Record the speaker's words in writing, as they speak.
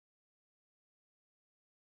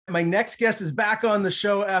My next guest is back on the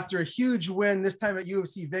show after a huge win, this time at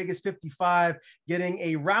UFC Vegas 55, getting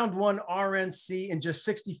a round one RNC in just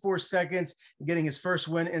 64 seconds, and getting his first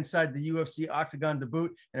win inside the UFC octagon debut.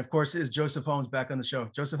 And of course, is Joseph Holmes back on the show.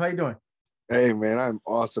 Joseph, how you doing? Hey, man, I'm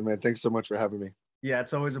awesome, man. Thanks so much for having me. Yeah,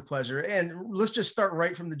 it's always a pleasure. And let's just start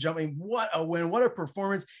right from the jump. I mean, what a win, what a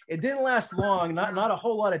performance. It didn't last long, not a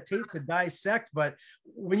whole lot of tape to dissect, but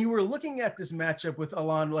when you were looking at this matchup with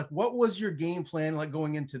Alen, like what was your game plan like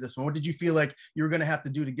going into this one? What did you feel like you were going to have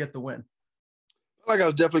to do to get the win? Like I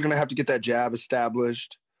was definitely going to have to get that jab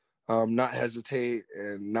established, not hesitate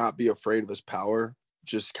and not be afraid of his power.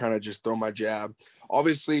 Just kind of just throw my jab.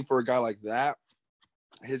 Obviously, for a guy like that,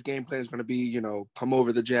 his game plan is going to be, come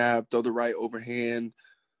over the jab, throw the right overhand,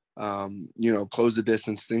 close the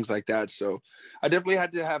distance, things like that. So I definitely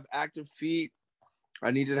had to have active feet.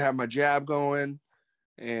 I needed to have my jab going.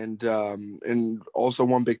 And also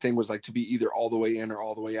one big thing was like to be either all the way in or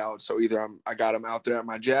all the way out. So either I got him out there at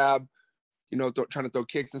my jab, trying to throw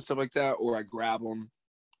kicks and stuff like that, or I grab him,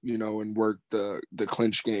 and work the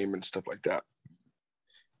clinch game and stuff like that.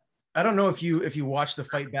 I don't know if you watched the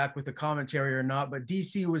fight back with the commentary or not, but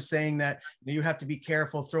DC was saying that you have to be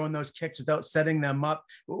careful throwing those kicks without setting them up.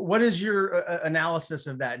 What is your analysis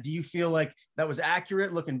of that? Do you feel like that was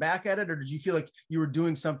accurate looking back at it, or did you feel like you were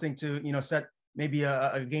doing something to set maybe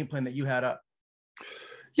a game plan that you had up?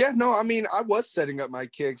 Yeah, no, I mean, I was setting up my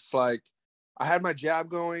kicks. Like I had my jab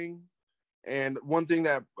going. And one thing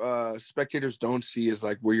that spectators don't see is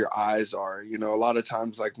like where your eyes are. A lot of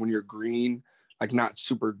times, like when you're green, like not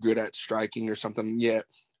super good at striking or something yet,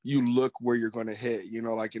 you look where you're going to hit,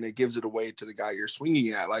 and it gives it away to the guy you're swinging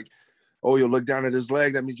at. Like, oh, you'll look down at his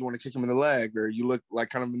leg. That means you want to kick him in the leg, or you look like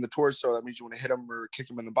kind of in the torso. That means you want to hit him or kick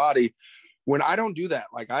him in the body. When I don't do that,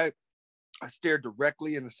 like I stare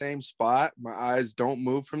directly in the same spot. My eyes don't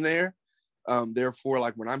move from there. Therefore,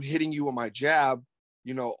 like when I'm hitting you with my jab,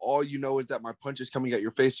 all is that my punch is coming at your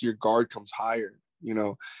face. So your guard comes higher,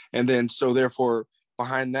 and then, so therefore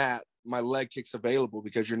behind that, my leg kick's available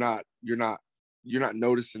because you're not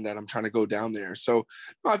noticing that I'm trying to go down there. So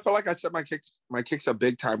no, I felt like I set my kicks up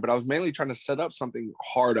big time, but I was mainly trying to set up something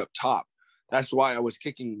hard up top. That's why I was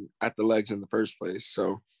kicking at the legs in the first place.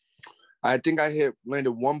 So I think I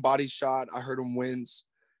landed one body shot. I heard him wince.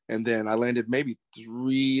 And then I landed maybe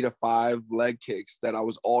 3 to 5 leg kicks that I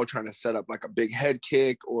was all trying to set up like a big head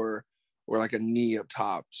kick or like a knee up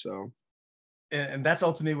top. So. And that's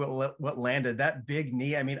ultimately what landed that big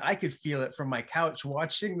knee. I mean, I could feel it from my couch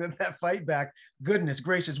watching that fight back. Goodness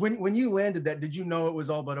gracious. When you landed that, did you know it was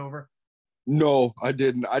all but over? No, I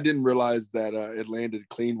didn't. I didn't realize that it landed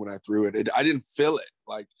clean when I threw it. I didn't feel it.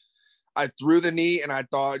 Like I threw the knee and I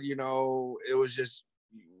thought, it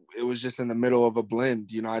was just in the middle of a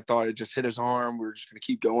blend. I thought it just hit his arm. We were just going to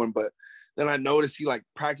keep going. But then I noticed he like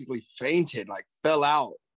practically fainted, like fell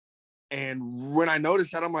out. And when I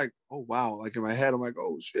noticed that, I'm like, oh, wow. Like in my head, I'm like,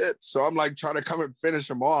 oh, shit. So I'm like trying to come and finish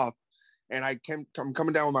him off. And I'm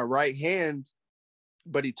coming down with my right hand,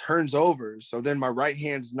 but he turns over. So then my right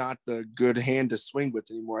hand's not the good hand to swing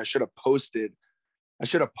with anymore. I should have posted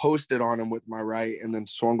on him with my right and then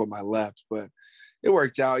swung with my left. But it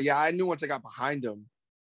worked out. Yeah, I knew once I got behind him,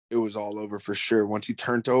 it was all over for sure. Once he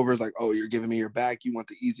turned over, it's like, oh, you're giving me your back. You want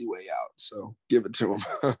the easy way out. So give it to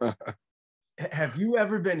him. Have you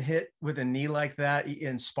ever been hit with a knee like that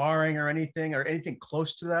in sparring or anything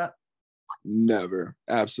close to that? Never.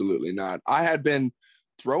 Absolutely not. I had been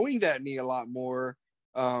throwing that knee a lot more.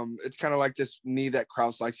 It's kind of like this knee that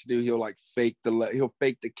Krause likes to do. He'll like fake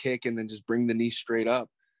the kick and then just bring the knee straight up.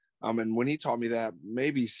 And when he taught me that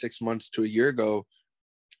maybe 6 months to a year ago,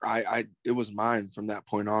 it was mine from that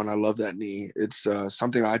point on. I love that knee. It's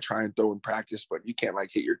something I try and throw in practice, but you can't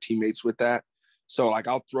like hit your teammates with that. So like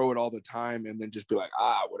I'll throw it all the time and then just be like,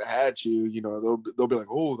 I would have had you, they'll be like,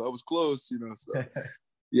 oh, that was close, so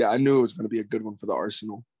yeah, I knew it was going to be a good one for the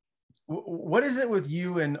arsenal. What is it with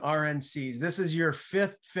you and RNCs? This is your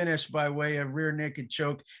 5th finish by way of rear naked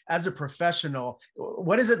choke as a professional.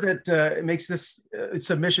 What is it that makes this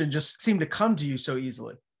submission just seem to come to you so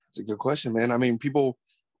easily? That's a good question, man. I mean, people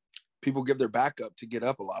give their back up to get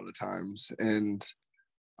up a lot of times, and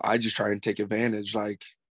I just try and take advantage. Like,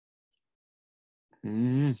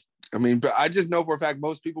 but I just know for a fact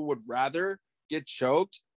most people would rather get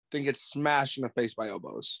choked than get smashed in the face by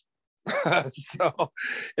elbows. So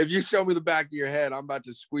if you show me the back of your head, I'm about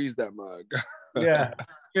to squeeze that mug. Yeah,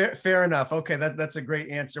 fair enough. Okay, that's a great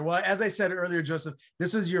answer. Well, as I said earlier, Joseph,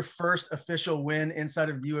 this was your first official win inside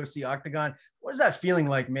of the UFC octagon. What is that feeling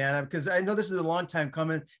like, man? Because I know this is a long time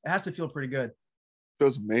coming. It has to feel pretty good. It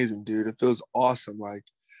feels amazing, dude. It feels awesome. Like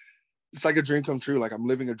it's like a dream come true. Like I'm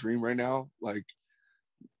living a dream right now. Like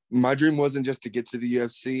my dream wasn't just to get to the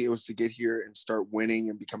UFC. It was to get here and start winning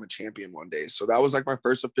and become a champion one day. So that was like my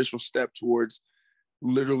first official step towards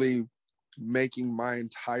literally making my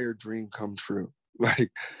entire dream come true.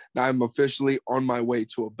 Like, now I'm officially on my way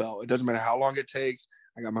to a belt. It doesn't matter how long it takes.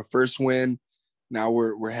 I got my first win. Now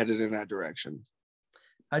we're headed in that direction.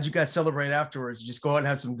 How'd you guys celebrate afterwards? Did you just go out and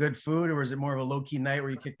have some good food, or was it more of a low-key night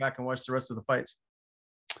where you kick back and watch the rest of the fights?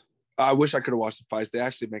 I wish I could have watched the fights. They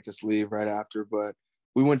actually make us leave right after, but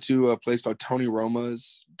we went to a place called Tony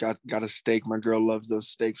Roma's, got a steak. My girl loves those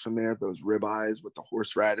steaks from there, those ribeyes with the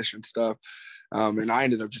horseradish and stuff. And I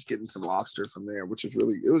ended up just getting some lobster from there, which was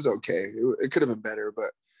it was okay. It could have been better,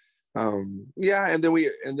 but yeah. And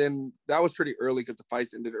then that was pretty early because the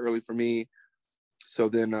fights ended early for me. So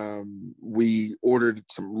then we ordered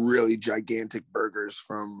some really gigantic burgers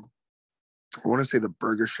from, I want to say the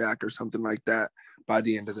Burger Shack or something like that by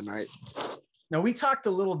the end of the night. Now, we talked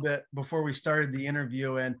a little bit before we started the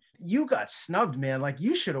interview, and you got snubbed, man. Like,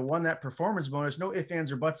 you should have won that performance bonus. No ifs, ands,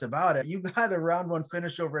 or buts about it. You got a round one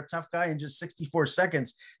finish over a tough guy in just 64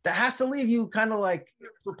 seconds. That has to leave you kind of like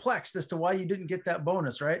perplexed as to why you didn't get that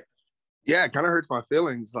bonus, right? Yeah, it kind of hurts my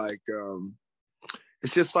feelings. Like,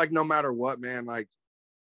 it's just like, no matter what, man, like,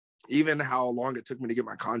 even how long it took me to get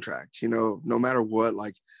my contract, no matter what,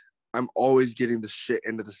 like, I'm always getting the shit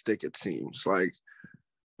end of the stick, it seems. Like,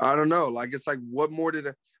 I don't know. Like, it's like, what more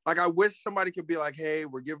I wish somebody could be like, hey,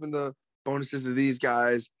 we're giving the bonuses to these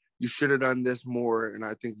guys. You should have done this more. And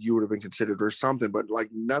I think you would have been considered or something, but like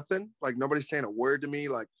nothing, like nobody's saying a word to me.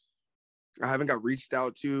 Like, I haven't got reached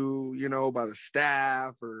out to, by the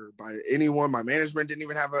staff or by anyone. My management didn't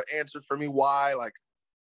even have an answer for me. Why? Like,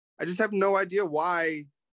 I just have no idea why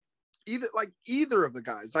either of the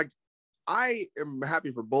guys, like, I am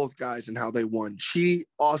happy for both guys and how they won. Chidi,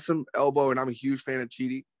 awesome elbow, and I'm a huge fan of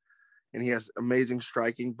Chidi, and he has amazing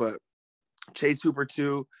striking. But Chase Hooper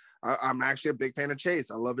too, I'm actually a big fan of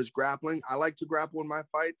Chase. I love his grappling. I like to grapple in my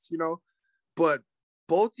fights, But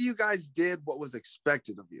both of you guys did what was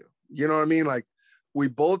expected of you. You know what I mean? Like, we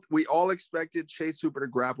all expected Chase Hooper to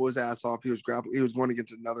grapple his ass off. He was going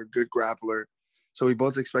against another good grappler, so we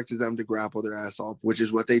both expected them to grapple their ass off, which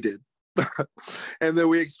is what they did. And then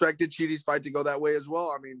we expected Chidi's fight to go that way as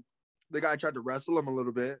well. I mean, the guy tried to wrestle him a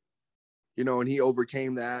little bit, and he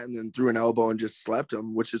overcame that and then threw an elbow and just slept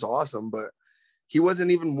him, which is awesome. But he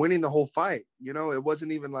wasn't even winning the whole fight. It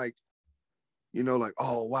wasn't even like, like,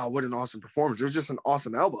 oh, wow, what an awesome performance. It was just an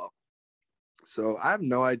awesome elbow. So I have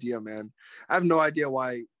no idea, man. I have no idea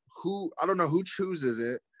I don't know who chooses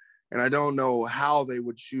it. And I don't know how they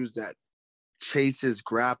would choose that Chase's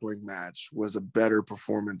grappling match was a better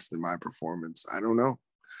performance than my performance. I don't know.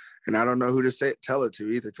 And I don't know who to tell it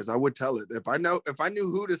to either, because I would tell it. If I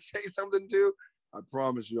knew who to say something to, I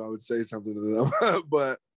promise you I would say something to them.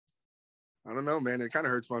 But I don't know, man. It kind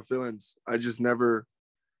of hurts my feelings.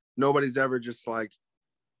 Nobody's ever just like,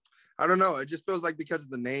 I don't know. It just feels like because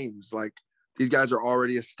of the names, like, these guys are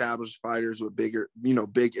already established fighters with bigger,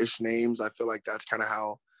 big-ish names. I feel like that's kind of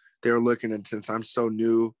how they're looking. And since I'm so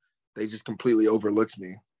new, they just completely overlooked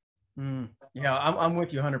me. Yeah, I'm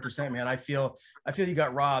with you 100%, man. I feel you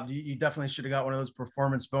got robbed. You definitely should have got one of those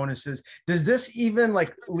performance bonuses. Does this even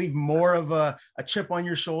like leave more of a chip on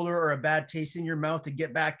your shoulder or a bad taste in your mouth to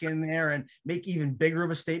get back in there and make even bigger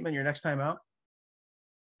of a statement your next time out?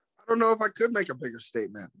 I don't know if I could make a bigger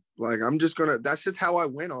statement. Like, that's just how I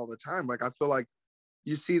win all the time. Like, I feel like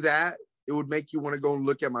you see that, it would make you want to go and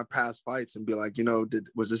look at my past fights and be like,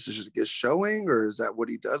 was this just a good showing, or is that what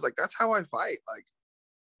he does? Like, that's how I fight. Like,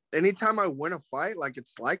 anytime I win a fight, like,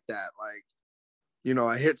 it's like that. Like,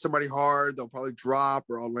 I hit somebody hard, they'll probably drop,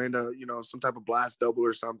 or I'll land some type of blast double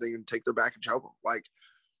or something and take their back and choke them. Like,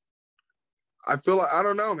 I feel like, I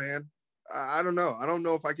don't know, man. I don't know. I don't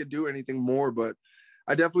know if I could do anything more, but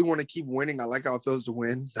I definitely want to keep winning. I like how it feels to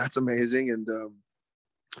win. That's amazing. And,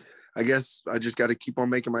 I guess I just got to keep on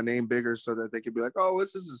making my name bigger so that they can be like, oh,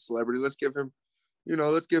 this is a celebrity. Let's give him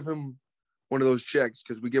one of those checks,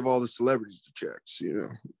 because we give all the celebrities the checks,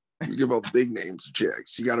 We give all the big names the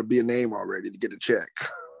checks. You got to be a name already to get a check.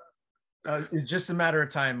 It's just a matter of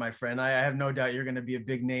time, my friend. I have no doubt you're going to be a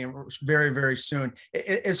big name very, very soon.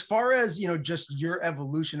 As far as, just your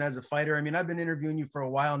evolution as a fighter, I mean, I've been interviewing you for a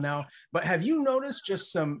while now, but have you noticed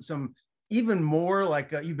just some even more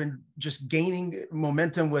like you've been just gaining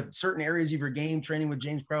momentum with certain areas of your game, training with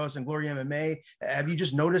James Krause and Glory MMA? Have you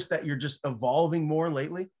just noticed that you're just evolving more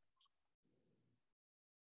lately?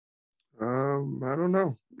 I don't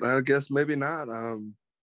know. I guess maybe not.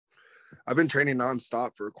 I've been training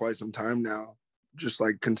nonstop for quite some time now, just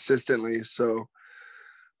like consistently. So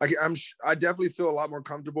I definitely feel a lot more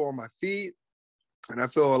comfortable on my feet. And I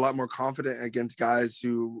feel a lot more confident against guys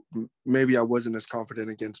who maybe I wasn't as confident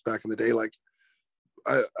against back in the day. Like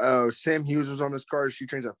Sam Hughes was on this card. She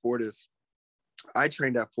trains at Fortis. I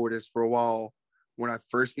trained at Fortis for a while when I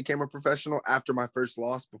first became a professional, after my first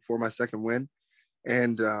loss, before my second win.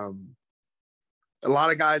 And a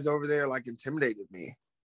lot of guys over there like intimidated me.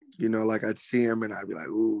 You know, like I'd see him and I'd be like,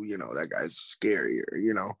 ooh, you know, that guy's scary, or,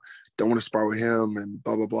 you know, don't want to spar with him and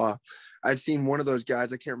blah, blah, blah. I'd seen one of those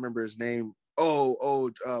guys, I can't remember his name.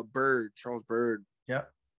 Bird, Charles Bird. Yeah.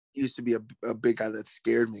 He used to be a big guy that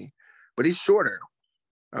scared me, but he's shorter.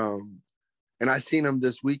 And I seen him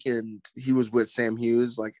this weekend. He was with Sam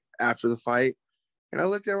Hughes, like after the fight. And I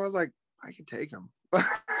looked at him, I was like, I can take him.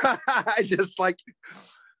 I just like,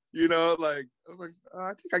 you know, like, I was like, I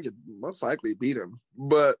think I could most likely beat him.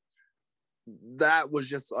 But that was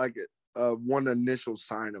just like one initial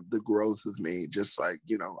sign of the growth of me. Just like,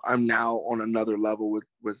 you know, I'm now on another level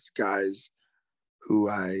with guys who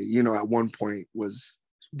I, you know, at one point was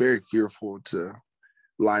very fearful to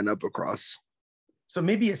line up across. So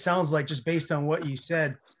maybe it sounds like, just based on what you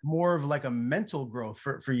said, more of like a mental growth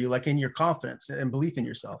for you, like in your confidence and belief in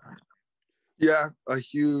yourself. Yeah, a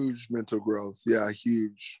huge mental growth. Yeah,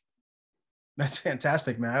 huge. That's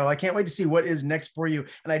fantastic, man. I can't wait to see what is next for you.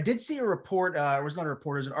 And I did see a report, it was not a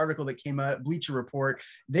report, it was an article that came out, Bleacher Report.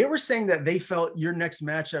 They were saying that they felt your next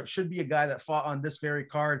matchup should be a guy that fought on this very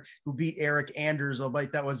card, who beat Eric Anders,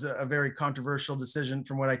 albeit that was a very controversial decision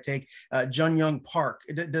from what I take, Jun Young Park.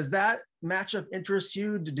 Does that matchup interest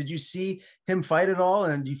you? Did you see him fight at all?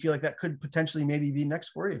 And do you feel like that could potentially maybe be next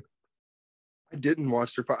for you? I didn't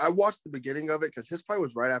watch their fight. I watched the beginning of it because his fight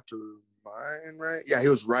was right after mine, right? Yeah, he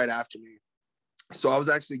was right after me. So I was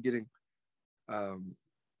actually getting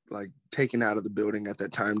like taken out of the building at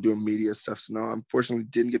that time doing media stuff. So no, unfortunately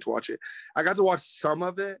didn't get to watch it. I got to watch some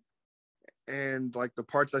of it. And like the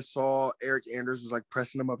parts I saw, Eric Anders was like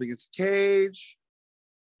pressing him up against the cage.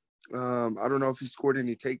 I don't know if he scored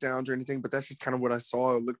any takedowns or anything, but that's just kind of what I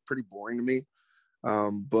saw. It looked pretty boring to me.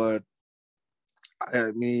 But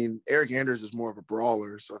I mean, Eric Anders is more of a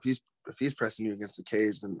brawler. So if he's pressing you against the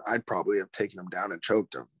cage, then I'd probably have taken him down and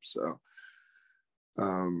choked him. So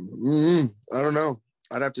I don't know.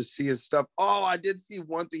 I'd have to see his stuff. Oh, I did see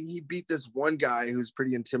one thing. He beat this one guy who's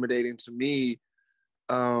pretty intimidating to me.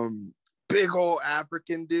 Big old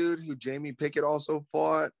African dude who Jamie Pickett also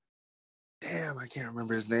fought. Damn, I can't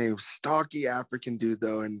remember his name. Stocky African dude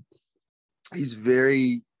though, and he's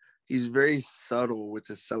very subtle with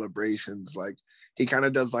his celebrations. Like he kind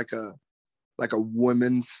of does like a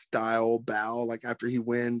women's style bow, like after he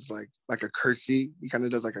wins, like a curtsy. He kind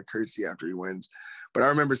of does like a curtsy after he wins. But I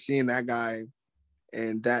remember seeing that guy,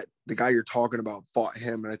 and that the guy you're talking about fought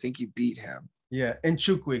him, and I think he beat him. Yeah,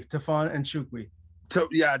 Nchukwi, Tafon Nchukwi.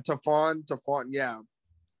 Tafon, yeah.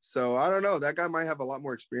 So I don't know. That guy might have a lot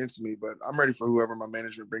more experience than me, but I'm ready for whoever my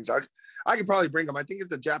management brings. I could probably bring him. I think it's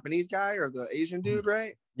the Japanese guy or the Asian dude,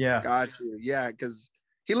 right? Yeah. Gotcha. Yeah, because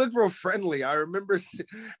he looked real friendly. I remember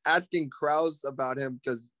asking Krause about him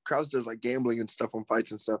because Krause does like gambling and stuff on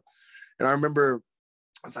fights and stuff. And I remember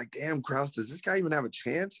I was like, damn, Krause, does this guy even have a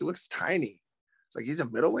chance? He looks tiny. It's like, he's a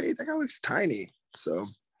middleweight? That guy looks tiny. So,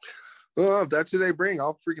 if that's who they bring,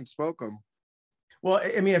 I'll freaking smoke him. Well,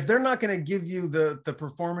 I mean, if they're not going to give you the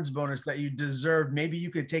performance bonus that you deserve, maybe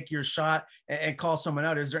you could take your shot and call someone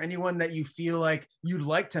out. Is there anyone that you feel like you'd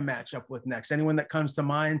like to match up with next? Anyone that comes to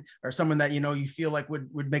mind, or someone that, you know, you feel like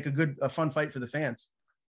would make a fun fight for the fans?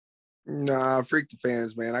 Nah, freak the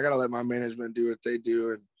fans, man. I got to let my management do what they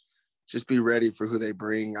do and just be ready for who they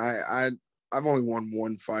bring. I've only won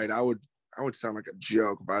one fight. I would sound like a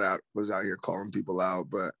joke if I was out here calling people out,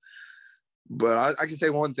 but I can say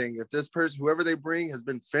one thing. If this person, whoever they bring, has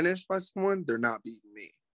been finished by someone, they're not beating me.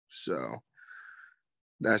 So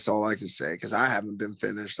that's all I can say, because I haven't been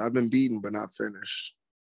finished. I've been beaten, but not finished.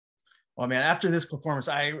 Well, man, after this performance,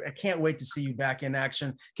 I can't wait to see you back in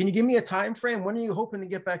action. Can you give me a time frame? When are you hoping to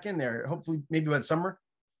get back in there? Hopefully, maybe by the summer?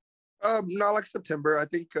 Not like September. I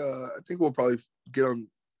think we'll probably get on.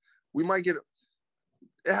 We might get.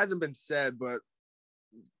 It hasn't been said, but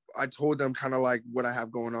I told them kind of like what I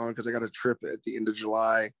have going on, because I got a trip at the end of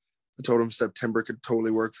July. I told them September could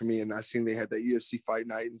totally work for me. And I seen they had that UFC fight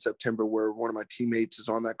night in September where one of my teammates is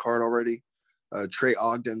on that card already. Trey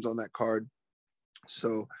Ogden's on that card.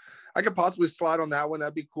 So I could possibly slide on that one.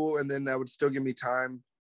 That'd be cool. And then that would still give me time,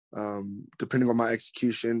 depending on my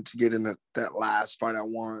execution, to get in that last fight I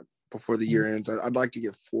want before the year ends. I'd like to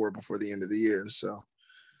get 4 before the end of the year. So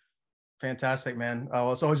Fantastic, man.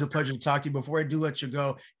 Well, it's always a pleasure to talk to you. Before I do let you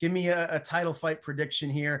go, give me a title fight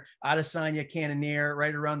prediction here. Adesanya Cannonier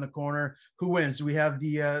right around the corner. Who wins? Do we have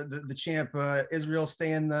the champ Israel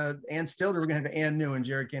staying the and still, or we're gonna have Ann New and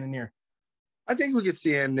Jared Cannonier? I think we could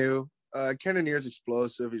see Ann New. Cannonier is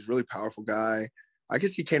explosive. He's a really powerful guy. I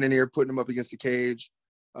could see Cannonier putting him up against the cage,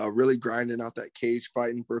 really grinding out that cage,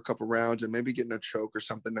 fighting for a couple rounds, and maybe getting a choke or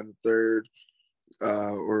something in the third.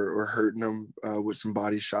 Or hurting them with some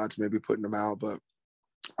body shots, maybe putting them out. But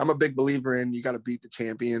I'm a big believer in you got to beat the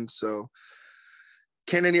champion. So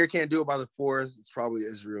Cannonier can't do it by the fourth. It's probably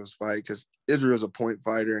Israel's fight because Israel's a point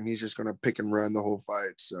fighter and he's just going to pick and run the whole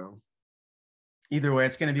fight. So either way,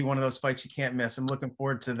 it's going to be one of those fights you can't miss. I'm looking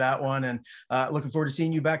forward to that one and looking forward to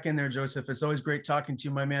seeing you back in there, Joseph. It's always great talking to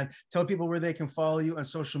you, my man. Tell people where they can follow you on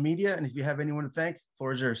social media. And if you have anyone to thank,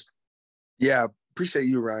 floor is yours. Yeah. Appreciate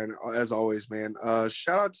you, Ryan, as always, man.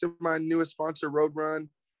 Shout out to my newest sponsor, Road Run,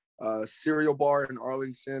 cereal bar in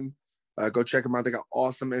Arlington. Go check them out. They got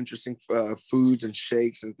awesome, interesting foods and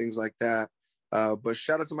shakes and things like that. But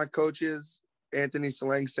shout out to my coaches, Anthony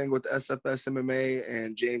Selangseng with SFS MMA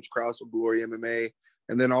and James Krause with Glory MMA.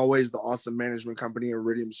 And then always the awesome management company,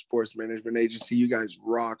 Iridium Sports Management Agency. You guys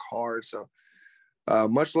rock hard. So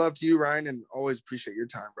much love to you, Ryan, and always appreciate your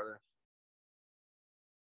time, brother.